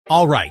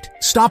Alright,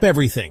 stop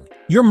everything.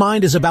 Your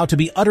mind is about to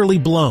be utterly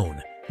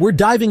blown. We're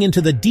diving into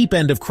the deep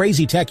end of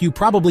crazy tech you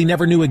probably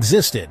never knew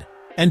existed.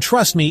 And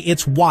trust me,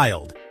 it's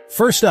wild.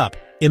 First up,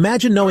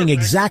 imagine knowing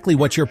exactly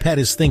what your pet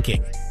is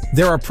thinking.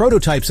 There are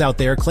prototypes out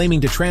there claiming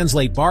to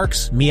translate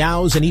barks,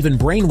 meows, and even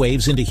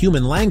brainwaves into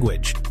human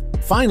language.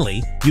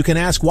 Finally, you can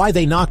ask why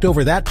they knocked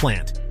over that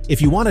plant.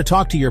 If you want to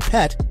talk to your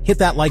pet, hit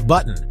that like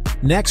button.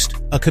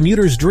 Next, a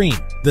commuter's dream,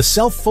 the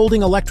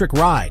self-folding electric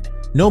ride.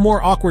 No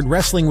more awkward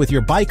wrestling with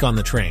your bike on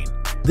the train.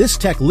 This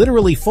tech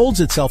literally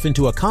folds itself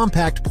into a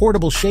compact,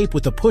 portable shape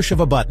with the push of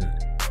a button.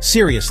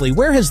 Seriously,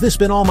 where has this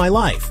been all my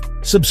life?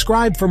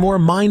 Subscribe for more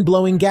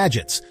mind-blowing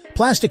gadgets.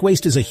 Plastic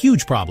waste is a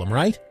huge problem,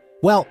 right?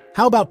 Well,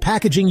 how about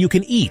packaging you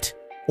can eat?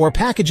 Or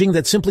packaging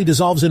that simply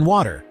dissolves in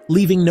water,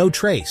 leaving no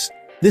trace?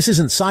 This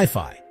isn't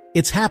sci-fi.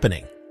 It's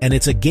happening, and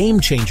it's a game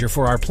changer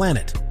for our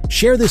planet.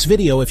 Share this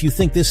video if you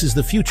think this is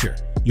the future.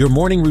 Your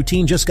morning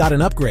routine just got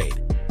an upgrade.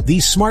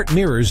 These smart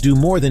mirrors do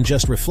more than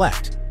just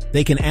reflect.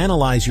 They can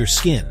analyze your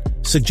skin,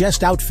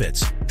 suggest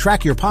outfits,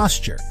 track your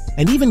posture,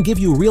 and even give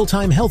you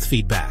real-time health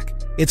feedback.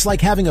 It's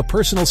like having a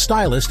personal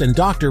stylist and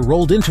doctor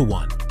rolled into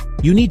one.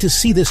 You need to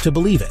see this to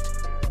believe it.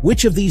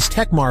 Which of these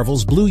tech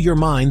marvels blew your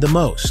mind the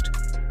most?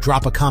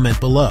 Drop a comment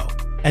below.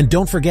 And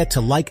don't forget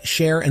to like,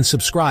 share, and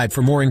subscribe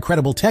for more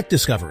incredible tech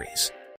discoveries.